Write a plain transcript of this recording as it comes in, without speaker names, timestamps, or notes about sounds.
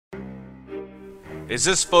Is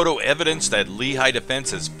this photo evidence that Lehigh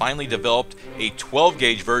Defense has finally developed a 12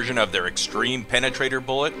 gauge version of their Xtreme Penetrator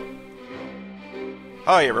bullet?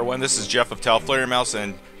 Hi everyone, this is Jeff of Tau Flare Mouse,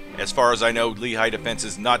 and as far as I know, Lehigh Defense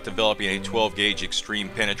is not developing a 12 gauge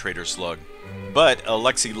Xtreme Penetrator slug. But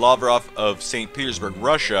Alexey of St. Petersburg,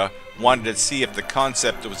 Russia wanted to see if the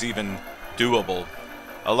concept was even doable.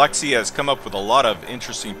 Alexey has come up with a lot of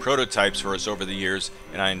interesting prototypes for us over the years,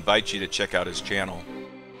 and I invite you to check out his channel.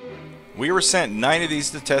 We were sent 9 of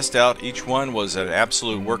these to test out. Each one was an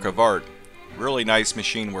absolute work of art. Really nice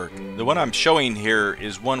machine work. The one I'm showing here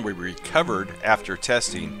is one we recovered after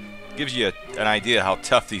testing. Gives you an idea how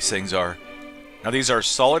tough these things are. Now these are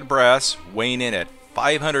solid brass, weighing in at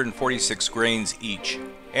 546 grains each,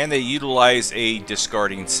 and they utilize a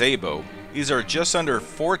discarding sabot. These are just under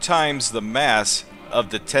 4 times the mass of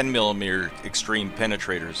the 10mm Xtreme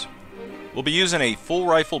Penetrators. We'll be using a full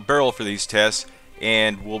rifle barrel for these tests,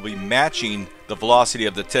 and we'll be matching the velocity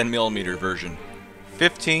of the 10mm version,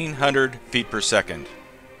 1,500 feet per second.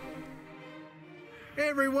 Hey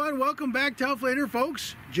everyone, welcome back to Outflater,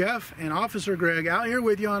 folks. Jeff and Officer Greg out here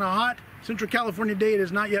with you on a hot Central California day. It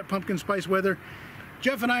is not yet pumpkin spice weather.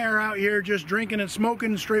 Jeff and I are out here just drinking and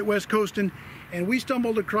smoking, straight west coasting, and we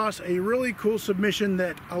stumbled across a really cool submission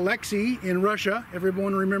that Alexey in Russia,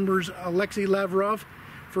 everyone remembers Alexey Lavrov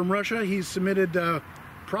from Russia. He's submitted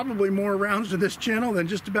probably more rounds to this channel than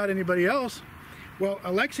just about anybody else. Well,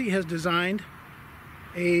 Alexey has designed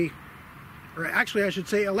or actually I should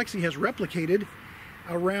say Alexey has replicated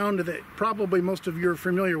a round that probably most of you are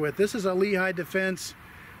familiar with. This is a Lehigh Defense,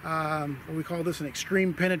 we call this an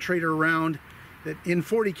Xtreme Penetrator round that in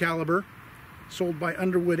 .40 caliber, sold by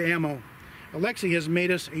Underwood Ammo. Alexey has made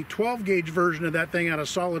us a 12 gauge version of that thing out of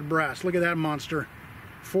solid brass. Look at that monster.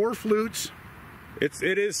 4 flutes.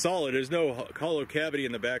 It is solid. There's no hollow cavity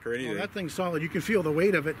in the back or anything. Oh, that thing's solid. You can feel the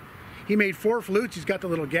weight of it. He made 4 flutes. He's got the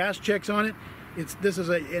little gas checks on it. This is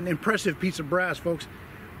an impressive piece of brass, folks.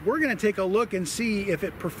 We're going to take a look and see if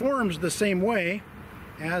it performs the same way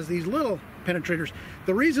as these little penetrators.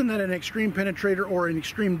 The reason that an Xtreme Penetrator or an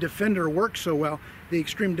Xtreme Defender works so well, the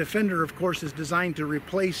Xtreme Defender, of course, is designed to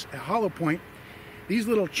replace a hollow point. These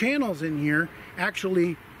little channels in here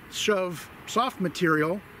actually shove soft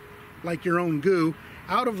material, like your own goo,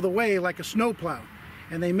 out of the way like a snowplow.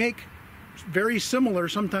 And they make very similar,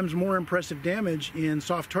 sometimes more impressive damage in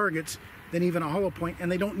soft targets than even a hollow point,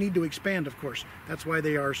 and they don't need to expand, of course. That's why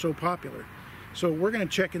they are so popular. So we're going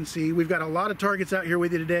to check and see. We've got a lot of targets out here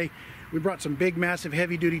with you today. We brought some big, massive,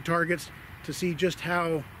 heavy-duty targets to see just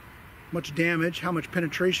how much damage, how much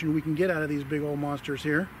penetration we can get out of these big old monsters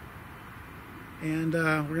here. And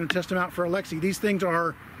we're going to test them out for Alexey. These things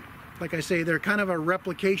are, like I say, they're kind of a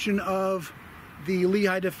replication of the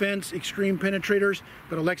Lehigh Defense Xtreme Penetrators,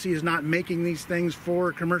 but Alexey is not making these things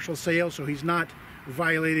for commercial sale, so he's not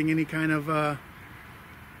violating any kind of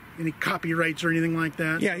any copyrights or anything like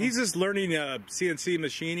that. Yeah, he's just learning CNC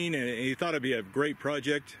machining, and he thought it'd be a great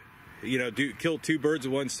project. You know, kill 2 birds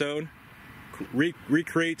with 1 stone,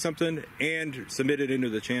 recreate something, and submit it into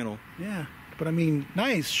the channel. Yeah, but I mean,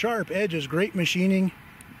 nice, sharp edges, great machining.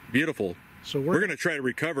 Beautiful. So we're going to try to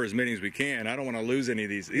recover as many as we can. I don't want to lose any of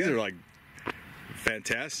these. These are like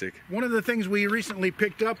fantastic. One of the things we recently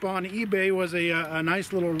picked up on eBay was a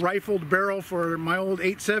nice little rifled barrel for my old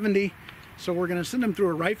 870. So we're going to send them through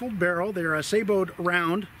a rifled barrel. They're a sabot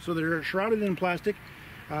round, so they're shrouded in plastic.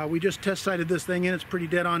 We just test sighted this thing in. It's pretty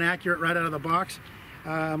dead on accurate right out of the box.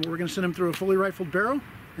 We're going to send them through a fully rifled barrel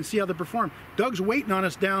and see how they perform. Doug's waiting on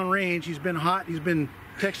us downrange. He's been hot. He's been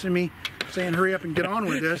texting me saying hurry up and get on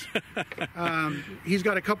with this. He's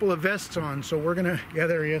got a couple of vests on, so we're going to, yeah,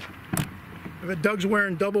 there he is. But Doug's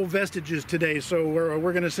wearing double vestiges today, so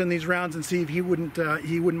we're going to send these rounds and see if he wouldn't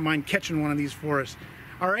mind catching one of these for us.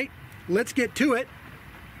 All right, let's get to it.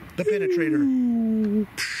 The Penetrator.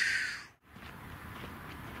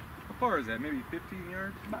 How far is that? Maybe 15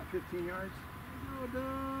 yards? About 15 yards. Oh,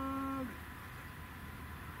 Doug.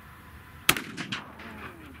 Oh,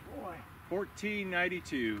 boy.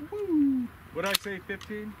 1492. Woo. Would I say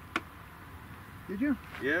 15? Did you?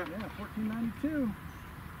 Yeah. Yeah, 1492.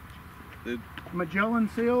 The Magellan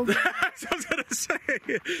sailed. I was going to say.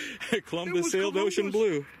 Columbus sailed Columbus. Ocean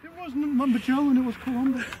Blue. It wasn't Magellan, it was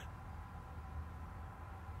Columbus.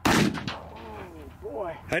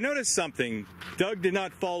 Boy. I noticed something. Doug did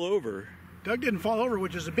not fall over. Doug didn't fall over,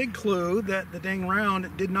 which is a big clue that the dang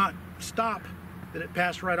round did not stop, that it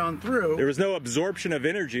passed right on through. There was no absorption of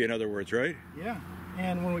energy, in other words, right? Yeah.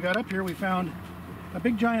 And when we got up here, we found a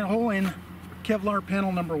big giant hole in Kevlar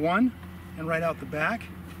panel number 1 and right out the back.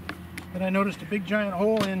 Then I noticed a big giant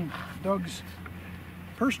hole in Doug's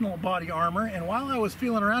personal body armor, and while I was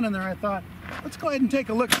feeling around in there, I thought, Let's go ahead and take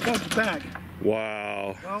a look at Doug's back.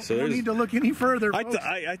 Wow. Well, So we don't need to look any further, folks.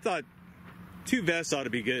 I thought 2 vests ought to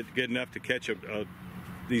be good enough to catch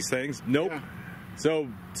these things. Nope. Yeah.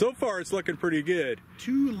 So far it's looking pretty good.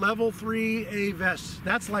 2 level 3A vests.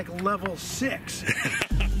 That's like level 6.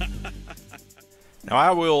 Now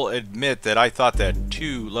I will admit that I thought that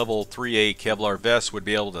 2 level 3A Kevlar vests would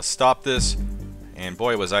be able to stop this, and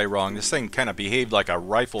boy was I wrong. This thing kind of behaved like a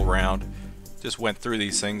rifle round. Just went through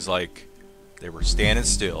these things like they were standing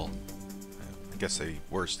still. I guess they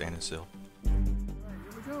were standing still. Here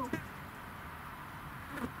we go.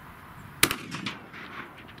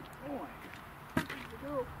 Boy. Here we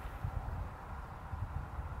go.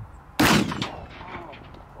 Oh,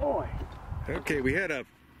 boy. Okay, we had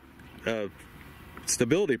a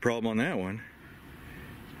stability problem on that one.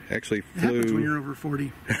 Actually It happens when flew. you're over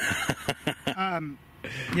 40.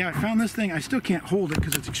 Yeah, I found this thing. I still can't hold it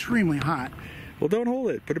because it's extremely hot. Well, don't hold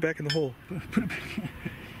it. Put it back in the hole. Put it back.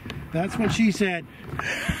 That's what she said.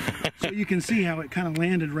 So you can see how it kind of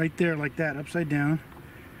landed right there like that, upside down.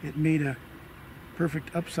 It made a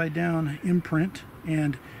perfect upside down imprint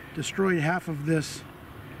and destroyed half of this.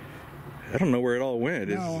 I don't know where it all went.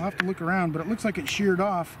 No, I'll have to look around, but it looks like it sheared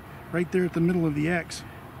off right there at the middle of the X.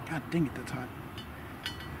 God dang it, that's hot.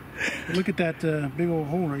 But look at that big old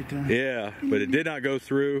hole right there. Yeah, but it did not go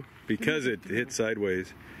through because it hit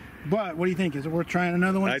sideways. But what do you think? Is it worth trying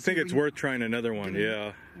another one? I think it's worth trying another one,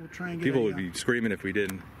 yeah. We'll try and get People would be screaming if we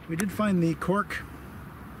didn't. We did find the cork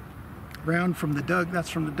round from the Doug. That's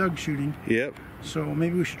from the Doug shooting. Yep, So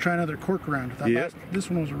maybe we should try another cork round. Yep. This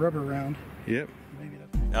one was a rubber round. yep. Maybe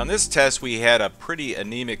that's... Now in this test we had a pretty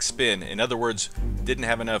anemic spin. In other words, didn't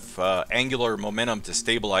have enough angular momentum to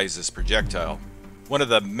stabilize this projectile. One of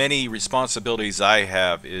the many responsibilities I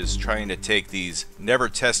have is trying to take these never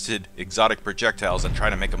tested exotic projectiles and try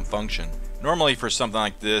to make them function. Normally for something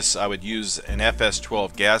like this I would use an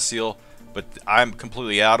FS12 gas seal, but I'm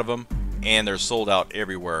completely out of them and they're sold out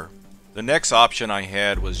everywhere. The next option I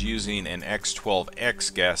had was using an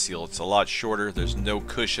X12X gas seal. It's a lot shorter, there's no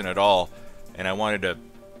cushion at all, and I wanted to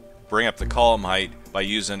bring up the column height by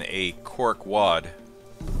using a cork wad.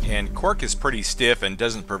 And cork is pretty stiff and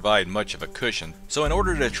doesn't provide much of a cushion. So in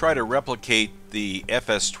order to try to replicate the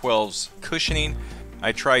FS12's cushioning,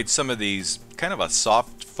 I tried some of these kind of a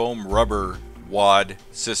soft foam rubber wad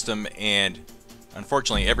system, and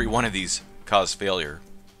unfortunately every one of these caused failure.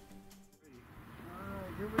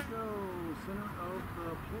 Alright, here we go. Center of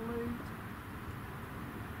the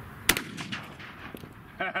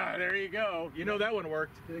plate. There you go. You know that one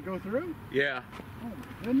worked. Did it go through? Yeah. Oh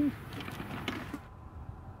my goodness.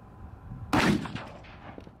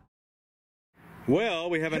 Well,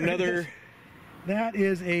 we have another. That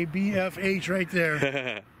is a BFH right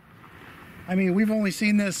there. I mean, we've only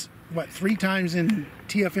seen this, what, 3 times in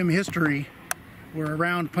TFM history where a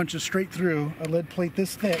round punches straight through a lead plate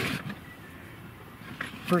this thick.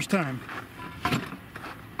 First time.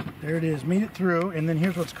 There it is, made it through, and then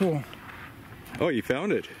here's what's cool. Oh, you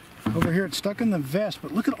found it. Over here it's stuck in the vest,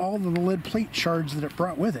 but look at all the lead plate shards that it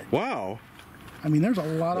brought with it. Wow. I mean, there's a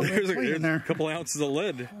lot of lead plate in There's there. a couple ounces of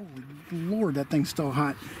lead. Holy Lord, that thing's still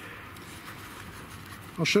hot.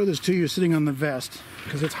 I'll show this to you sitting on the vest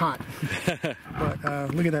because it's hot.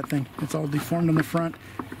 But look at that thing. It's all deformed on the front.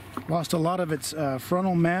 Lost a lot of its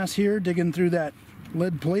frontal mass here digging through that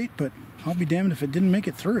lead plate, but I'll be damned if it didn't make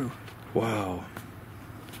it through. Wow.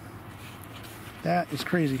 That is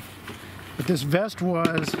crazy. But this vest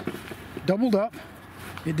was doubled up.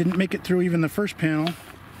 It didn't make it through even the first panel,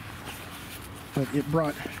 but it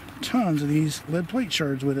brought tons of these lead plate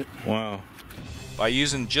shards with it. Wow. By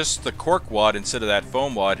using just the cork wad instead of that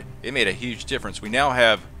foam wad, it made a huge difference. We now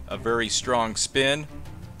have a very strong spin,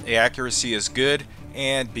 the accuracy is good,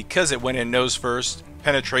 and because it went in nose first,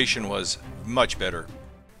 penetration was much better.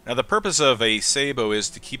 Now the purpose of a sabot is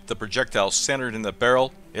to keep the projectile centered in the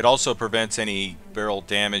barrel. It also prevents any barrel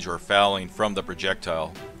damage or fouling from the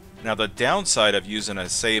projectile. Now the downside of using a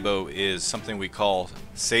sabot is something we call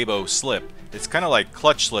sabot slip. It's kind of like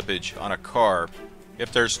clutch slippage on a car.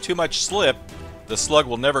 If there's too much slip, the slug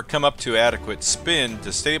will never come up to adequate spin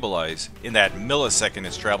to stabilize in that millisecond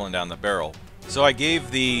it's traveling down the barrel. So I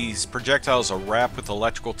gave these projectiles a wrap with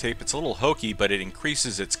electrical tape. It's a little hokey, but it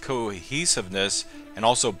increases its cohesiveness and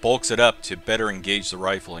also bulks it up to better engage the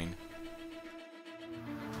rifling.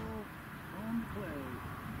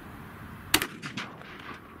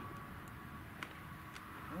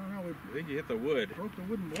 I think you hit the wood. Broke the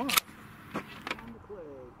wooden block.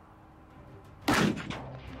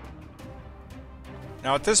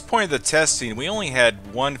 Now at this point of the testing, we only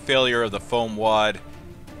had one failure of the foam wad,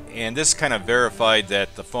 and this kind of verified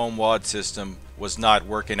that the foam wad system was not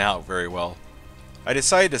working out very well. I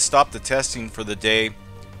decided to stop the testing for the day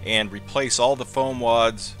and replace all the foam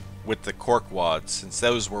wads with the cork wads, since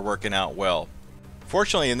those were working out well.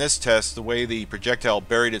 Fortunately, in this test, the way the projectile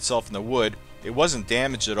buried itself in the wood, it wasn't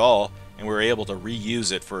damaged at all, and we were able to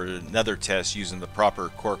reuse it for another test using the proper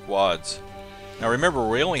cork wads. Now remember,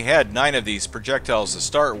 we only had 9 of these projectiles to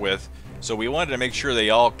start with, so we wanted to make sure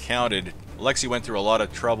they all counted. Alexey went through a lot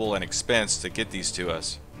of trouble and expense to get these to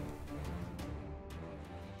us.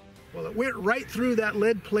 Well, it went right through that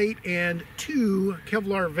lead plate and 2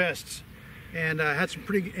 Kevlar vests, and had some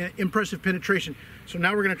pretty impressive penetration. So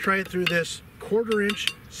now we're going to try it through this 1/4 inch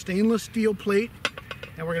stainless steel plate,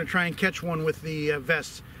 and we're going to try and catch one with the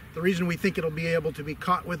vests. The reason we think it'll be able to be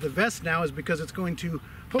caught with the vest now is because it's going to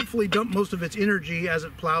hopefully dump most of its energy as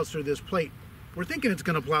it plows through this plate. We're thinking it's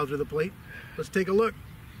going to plow through the plate. Let's take a look.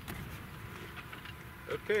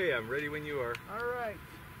 Okay, I'm ready when you are. All right,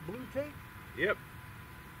 blue tape. Yep.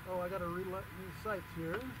 Oh, I got to use sights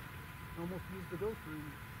here. Almost used the ghost ring.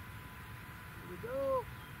 Here we go.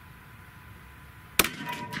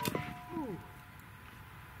 Ooh.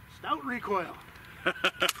 Stout recoil.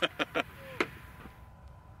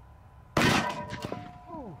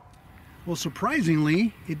 Oh. Well,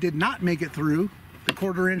 surprisingly, it did not make it through the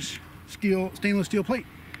 1/4 inch stainless steel plate.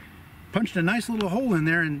 Punched a nice little hole in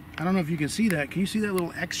there, and I don't know if you can see that. Can you see that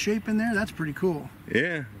little X shape in there? That's pretty cool.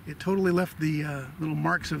 Yeah. It totally left the little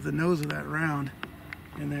marks of the nose of that round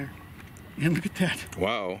in there. And look at that.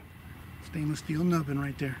 Wow. Stainless steel nubbin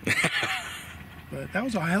right there. But that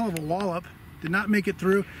was a hell of a wallop. Did not make it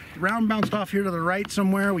through. The round bounced off here to the right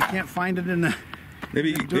somewhere. We can't find it in the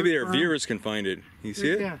Maybe our viewers can find it. You see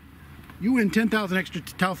it? Yeah. You win 10,000 extra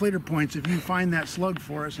Talflator points if you find that slug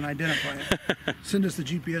for us and identify it. Send us the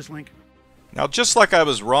GPS link. Now, just like I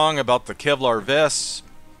was wrong about the Kevlar vests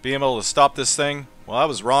being able to stop this thing, well, I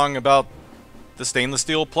was wrong about the stainless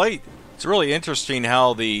steel plate. It's really interesting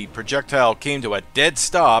how the projectile came to a dead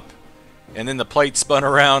stop, and then the plate spun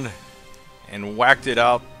around and whacked it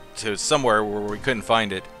out to somewhere where we couldn't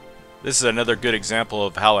find it. This is another good example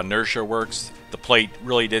of how inertia works. The plate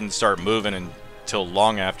really didn't start moving until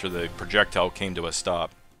long after the projectile came to a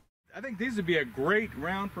stop. I think these would be a great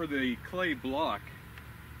round for the clay block.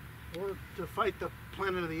 Or to fight the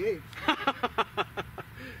Planet of the Apes.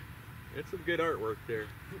 It's some good artwork there.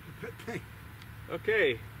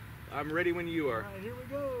 Okay, I'm ready when you are. All right, here we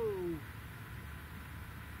go.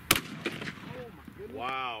 Oh my goodness.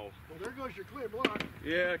 Wow. Well, there goes your clay block.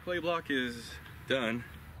 Yeah, clay block is done.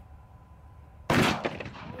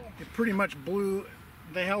 It pretty much blew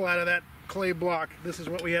the hell out of that clay block. This is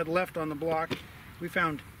what we had left on the block. We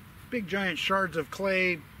found big giant shards of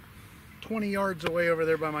clay 20 yards away over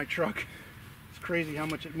there by my truck. It's crazy how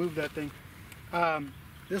much it moved that thing.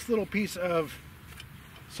 This little piece of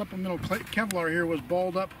supplemental Kevlar here was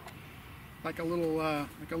balled up like a little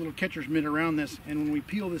catcher's mitt around this, and when we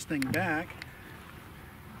peel this thing back,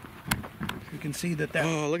 you can see that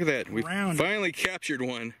oh, look at that. We round finally captured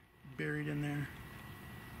one. Buried in there.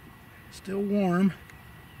 Still warm.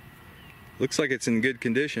 Looks like it's in good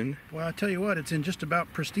condition. Well, I tell you what, it's in just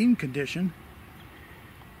about pristine condition.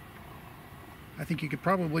 I think you could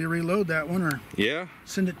probably reload that one or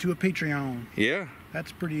send it to a Patreon. Yeah.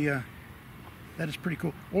 That's pretty, that is pretty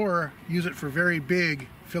cool. Or use it for very big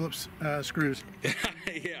Phillips screws.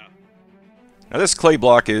 Yeah. Now this clay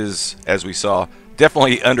block is, as we saw,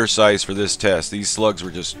 definitely undersized for this test. These slugs were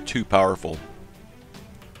just too powerful.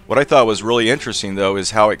 What I thought was really interesting though is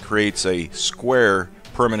how it creates a square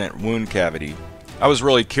permanent wound cavity. I was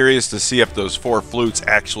really curious to see if those 4 flutes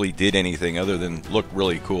actually did anything other than look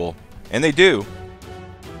really cool. And they do.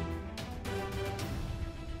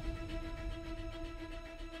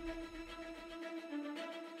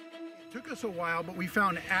 It took us a while, but we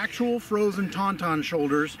found actual frozen tauntaun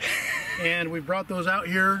shoulders, and we brought those out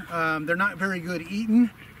here. They're not very good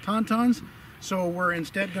eaten tauntauns, so we're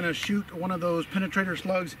instead going to shoot one of those penetrator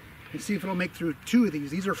slugs and see if it'll make through 2 of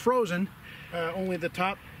these. These are frozen. Only the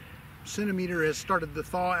top centimeter has started to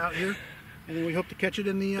thaw out here. And then we hope to catch it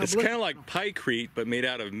in the It's kind of like pykrete, but made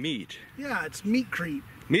out of meat. Yeah, it's meatcrete.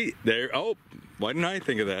 Meat, there, oh, why didn't I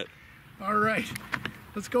think of that? All right,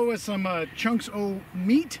 let's go with some chunks of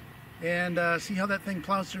meat and see how that thing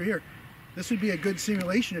plows through here. This would be a good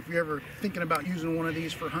simulation if you're ever thinking about using one of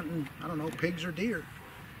these for hunting, I don't know, pigs or deer.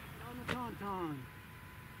 On the tauntaun.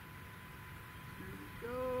 Here we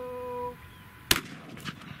go.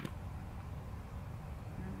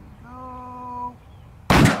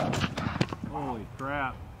 Holy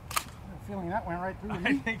crap. I have a feeling that went right through me.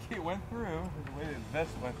 I think it went through the way the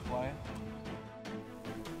vest went flying.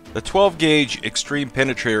 The 12 gauge Xtreme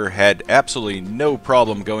Penetrator had absolutely no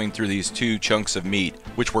problem going through these two chunks of meat,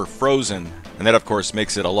 which were frozen, and that of course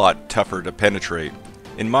makes it a lot tougher to penetrate.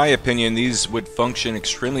 In my opinion, these would function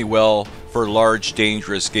extremely well for large,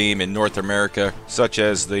 dangerous game in North America, such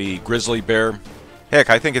as the grizzly bear. Heck,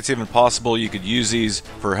 I think it's even possible you could use these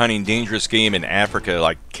for hunting dangerous game in Africa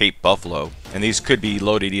like Cape Buffalo, and these could be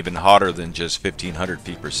loaded even hotter than just 1500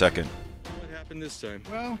 feet per second. What happened this time?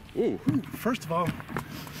 Well, Ooh. first of all,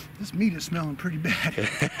 this meat is smelling pretty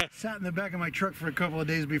bad. Sat in the back of my truck for a couple of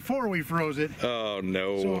days before we froze it. Oh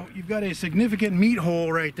no. So you've got a significant meat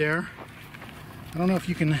hole right there. I don't know if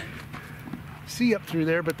you can see up through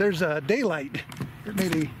there, but there's a daylight. It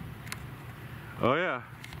made a Oh yeah.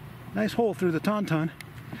 nice hole through the tauntaun.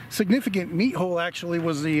 Significant meat hole actually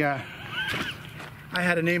was the, I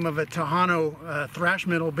had a name of a Tejano thrash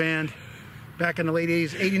metal band back in the late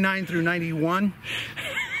 80s, 89 through 91.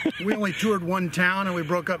 We only toured one town and we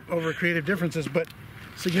broke up over creative differences, but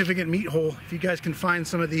significant meat hole. If you guys can find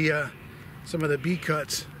some of the B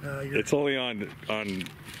cuts. It's only on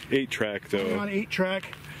 8-track though. Only on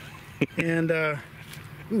 8-track. And,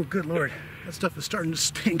 ooh, good Lord, that stuff is starting to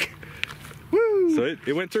stink. Woo! So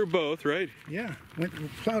it went through both, right? Yeah,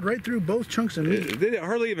 plowed right through both chunks of meat. It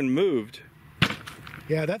hardly even moved.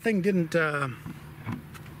 Yeah, that thing didn't,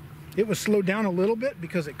 it was slowed down a little bit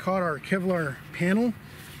because it caught our Kevlar panel.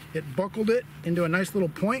 It buckled it into a nice little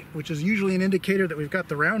point, which is usually an indicator that we've got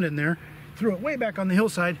the round in there. Threw it way back on the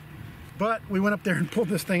hillside, but we went up there and pulled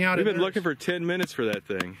this thing out. We've been looking for 10 minutes for that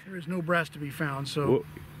thing. There is no brass to be found, so... Well,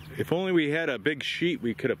 if only we had a big sheet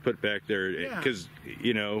we could have put back there, because,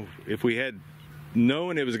 you know, if we had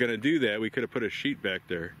known it was going to do that, we could have put a sheet back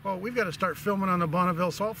there. Well, we've got to start filming on the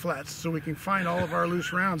Bonneville Salt Flats so we can find all of our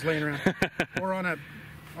loose rounds laying around. Or on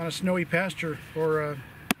a snowy pasture or a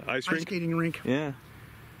ice skating rink. Yeah.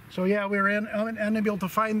 So yeah, we were unable to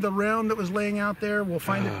find the round that was laying out there. We'll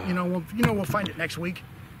find it, we'll find it next week.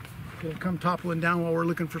 It'll come toppling down while we're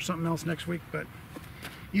looking for something else next week. But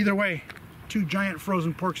either way, two giant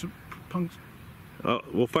frozen punks.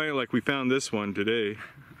 We'll find it like we found this one today.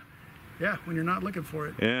 Yeah, when you're not looking for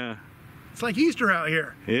it. Yeah. It's like Easter out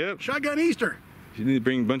here. Yep. Shotgun Easter. You need to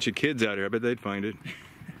bring a bunch of kids out here. I bet they'd find it.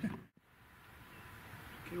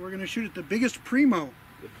 Okay, we're going to shoot at the biggest primo.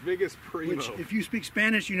 The biggest primo. Which, if you speak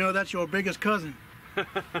Spanish, you know that's your biggest cousin.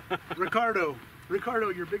 Ricardo. Ricardo,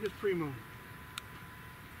 your biggest primo.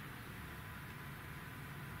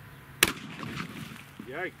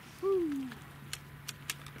 Yikes. Woo.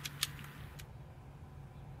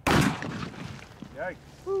 Yikes.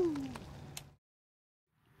 Woo.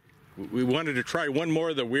 We wanted to try one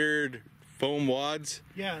more of the weird foam wads.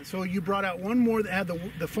 Yeah, so you brought out one more that had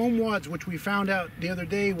the foam wads, which we found out the other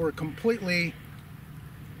day were completely,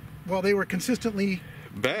 well, they were consistently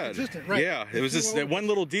bad. Consistent, right? Yeah, it was just that one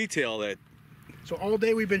little detail that. So all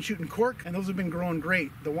day we've been shooting cork, and those have been growing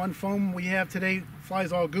great. The one foam we have today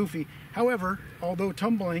flies all goofy. However, although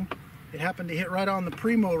tumbling, it happened to hit right on the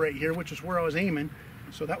primo right here, which is where I was aiming.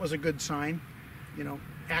 So that was a good sign, you know,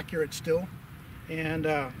 accurate still. And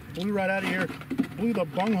blew right out of here, blew the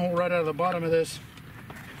bunghole right out of the bottom of this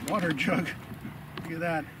water jug. Look at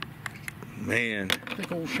that. Man.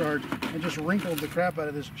 Thick old shard. And just wrinkled the crap out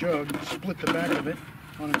of this jug, split the back of it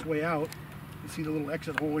on its way out. You see the little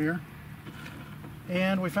exit hole here.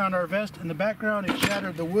 And we found our vest in the background. It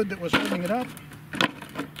shattered the wood that was holding it up.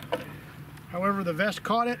 However, the vest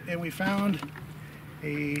caught it, and we found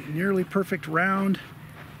a nearly perfect round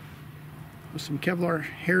with some Kevlar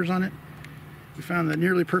hairs on it. We found the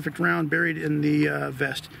nearly perfect round buried in the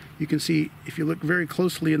vest. You can see, if you look very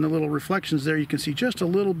closely in the little reflections there, you can see just a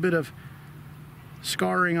little bit of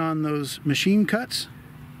scarring on those machine cuts,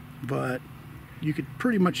 but you could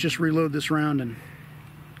pretty much just reload this round and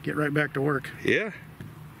get right back to work. Yeah.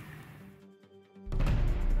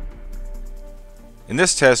 In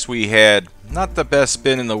this test we had not the best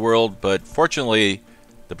spin in the world, but fortunately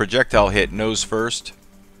the projectile hit nose first.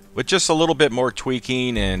 With just a little bit more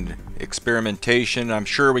tweaking and experimentation, I'm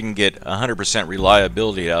sure we can get 100%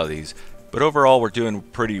 reliability out of these. But overall we're doing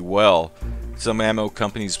pretty well. Some ammo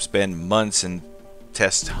companies spend months and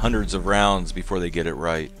test hundreds of rounds before they get it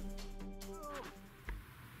right.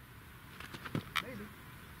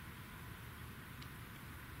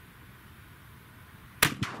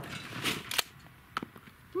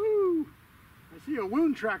 Woo! I see a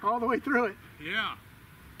wound track all the way through it. Yeah.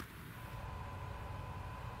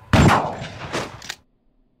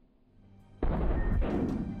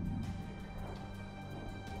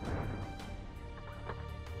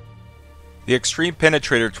 The Xtreme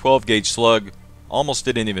Penetrator 12 gauge slug almost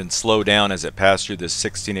didn't even slow down as it passed through this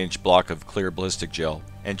 16-inch block of clear ballistic gel.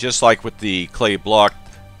 And just like with the clay block,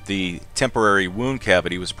 the temporary wound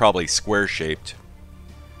cavity was probably square-shaped.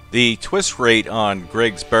 The twist rate on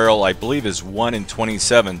Greg's barrel, I believe, is 1 in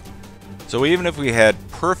 27. So even if we had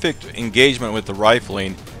perfect engagement with the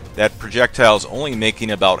rifling, that projectile's only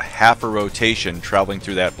making about half a rotation traveling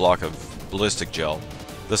through that block of ballistic gel.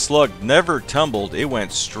 The slug never tumbled, it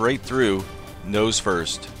went straight through, nose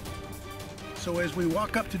first. So as we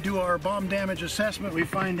walk up to do our bomb damage assessment, we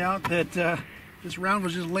find out that this round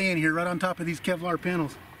was just laying here right on top of these Kevlar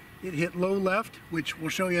panels. It hit low left, which we'll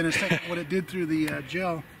show you in a second what it did through the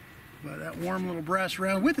gel. But that warm little brass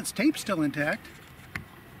round with its tape still intact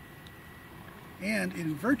and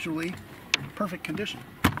in virtually perfect condition.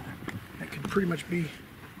 That could pretty much be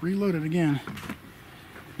reloaded again.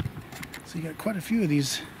 So you got quite a few of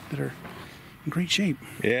these that are in great shape.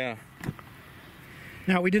 Yeah.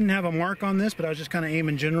 Now we didn't have a mark on this, but I was just kind of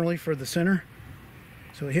aiming generally for the center.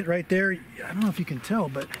 So it hit right there. I don't know if you can tell,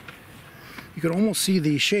 but you could almost see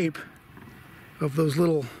the shape of those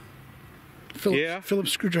little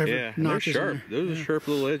Phillips screwdriver notches. They're sharp. Those are sharp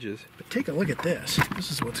little edges. But take a look at this.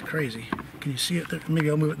 This is what's crazy. Can you see it there? Maybe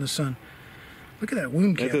I'll move it in the sun. Look at that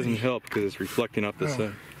wound cavity. That doesn't help because it's reflecting off the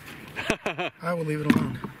sun. I will leave it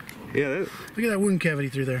alone. Yeah. Look at that wound cavity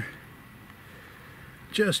through there.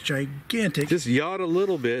 Just gigantic. Just yawed a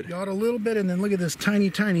little bit. Yawed a little bit, and then look at this tiny,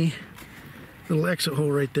 tiny little exit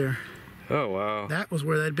hole right there. Oh, wow. That was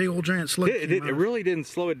where that big old giant slug came out. It really didn't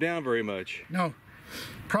slow it down very much. No.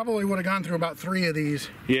 Probably would have gone through about 3 of these.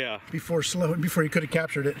 Yeah. Before you could have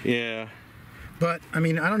captured it. Yeah. But, I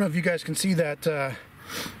mean, I don't know if you guys can see that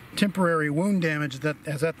temporary wound damage that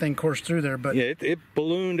as that thing coursed through there, but... Yeah, it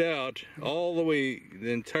ballooned out all the way,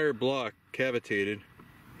 the entire block cavitated.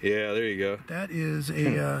 Yeah, there you go. That is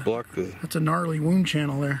a... that's a gnarly wound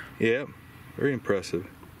channel there. Yeah, very impressive.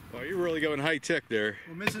 Wow, you're really going high-tech there.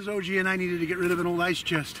 Well, Mrs. OG and I needed to get rid of an old ice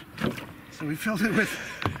chest. So we filled it with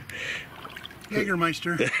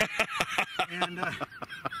Jägermeister. And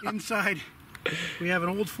inside we have an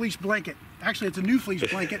old fleece blanket. Actually, it's a new fleece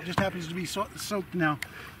blanket. It just happens to be soaked now.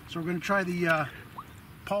 So we're going to try the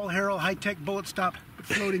Paul Harrell high-tech bullet stop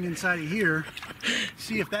floating inside of here.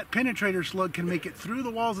 See if that penetrator slug can make it through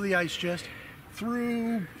the walls of the ice chest,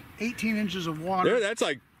 through 18 inches of water. That's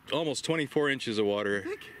like almost 24 inches of water.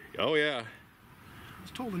 Think? Oh, yeah. I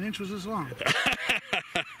was told an inch was this long.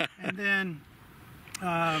 And then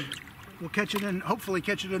we'll catch it in, hopefully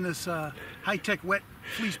catch it in this high-tech wet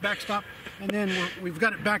fleece backstop. And then we've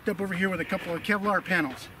got it backed up over here with a couple of Kevlar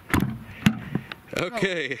panels.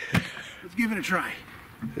 Okay. So, let's give it a try.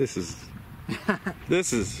 This is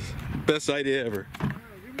best idea ever. All right,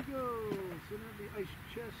 here we go. Center of the ice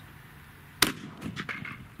chest.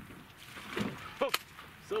 Oh,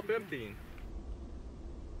 self-emptying.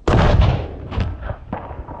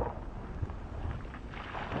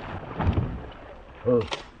 Oh.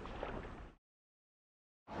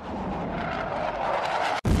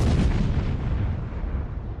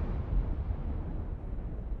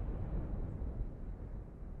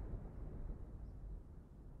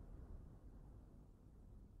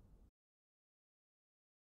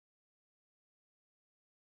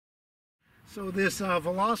 So this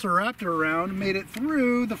Velociraptor round made it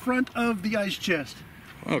through the front of the ice chest.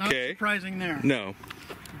 Okay. Not surprising there. No.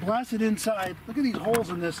 Blasted inside. Look at these holes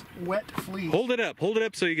in this wet fleece. Hold it up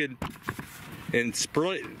so you can, and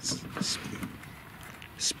spread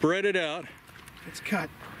it out. It's cut.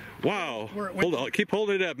 Wow. Hold on, keep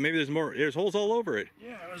holding it up. Maybe there's more. There's holes all over it.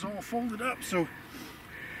 Yeah, it was all folded up. So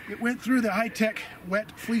it went through the high-tech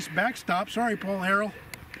wet fleece backstop. Sorry, Paul Harrell.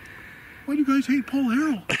 Why do you guys hate Paul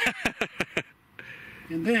Harrell?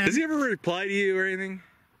 And then, does he ever reply to you or anything?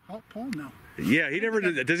 Oh, Paul, no. Yeah, he never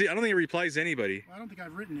does. He? I don't think he replies to anybody. Well, I don't think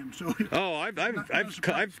I've written him. So. Oh,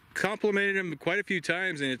 I've complimented him quite a few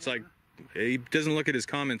times, and it's like he doesn't look at his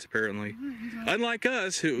comments apparently. Unlike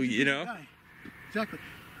us, who you know. Guy. Exactly.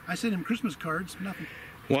 I sent him Christmas cards. Nothing.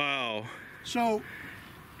 Wow. So.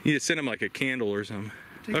 You just sent him like a candle or something.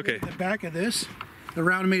 Take a look at the back of this. The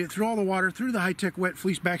round made it through all the water, through the high-tech wet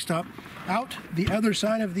fleece backstop, out the other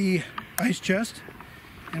side of the ice chest,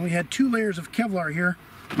 and we had 2 layers of Kevlar here.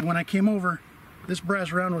 And when I came over, this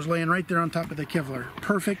brass round was laying right there on top of the Kevlar.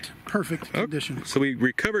 Perfect condition. Okay. So we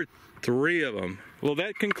recovered 3 of them. Well,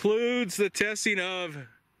 that concludes the testing of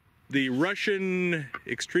the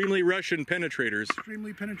extremely Russian penetrators.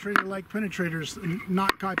 Extremely penetrator-like penetrators,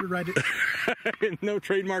 not copyrighted. No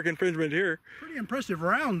trademark infringement here. Pretty impressive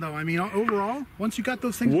round, though. I mean, overall, once you got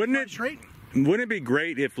those things straight. Wouldn't it be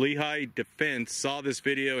great if Lehigh Defense saw this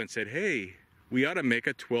video and said, hey, we ought to make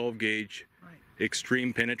a 12-gauge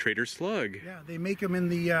extreme penetrator slug? Yeah, they make them in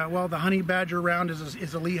the, well, the honey badger round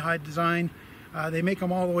is a Lehigh design. They make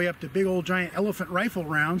them all the way up to big old giant elephant rifle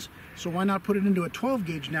rounds. So why not put it into a 12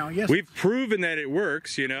 gauge now? Yes, we've proven that it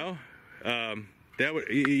works. You know,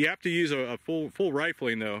 you have to use a full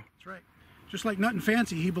rifling though. That's right. Just like Nut and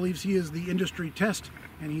Fancy, he believes he is the industry test,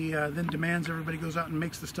 and he then demands everybody goes out and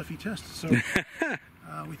makes the stuff he tests. So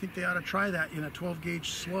we think they ought to try that in a 12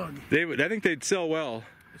 gauge slug. I think they'd sell well.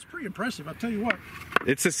 It's pretty impressive, I'll tell you what.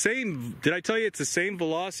 It's the same, did I tell you it's the same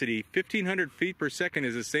velocity? 1,500 feet per second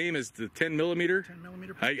is the same as the 10 millimeter. 10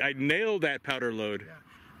 millimeter. I nailed that powder load. Yeah.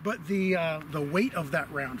 But the weight of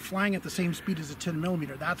that round, flying at the same speed as a 10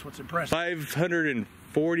 millimeter, that's what's impressive.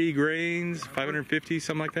 540 grains, 550,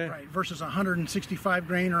 something like that. Right, versus 165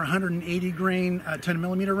 grain or 180 grain 10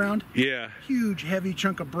 millimeter round. Yeah. Huge, heavy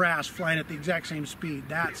chunk of brass flying at the exact same speed.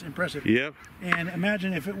 That's impressive. Yep. And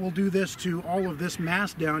imagine if it will do this to all of this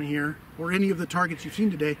mass down here, or any of the targets you've seen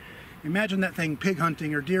today. Imagine that thing pig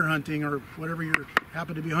hunting or deer hunting or whatever you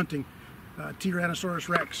happen to be hunting. Tyrannosaurus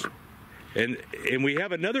Rex. And we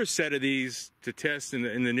have another set of these to test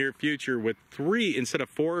in the near future with 3 instead of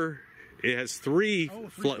 4. It has 3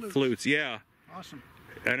 flutes. Yeah. Awesome.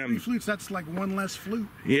 And 3 flutes. That's like one less flute.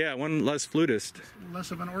 Yeah, one less flutist.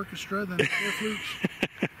 Less of an orchestra than 4 flutes.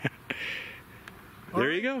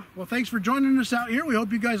 There you go. Well, thanks for joining us out here. We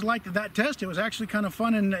hope you guys liked that test. It was actually kind of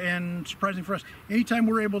fun and surprising for us. Anytime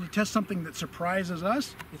we're able to test something that surprises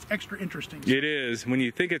us, it's extra interesting. It is. When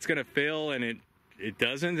you think it's going to fail and it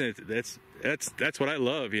doesn't, that's what I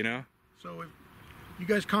love, you know. So if you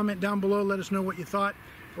guys comment down below, let us know what you thought.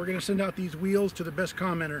 We're going to send out these wheels to the best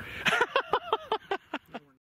commenter.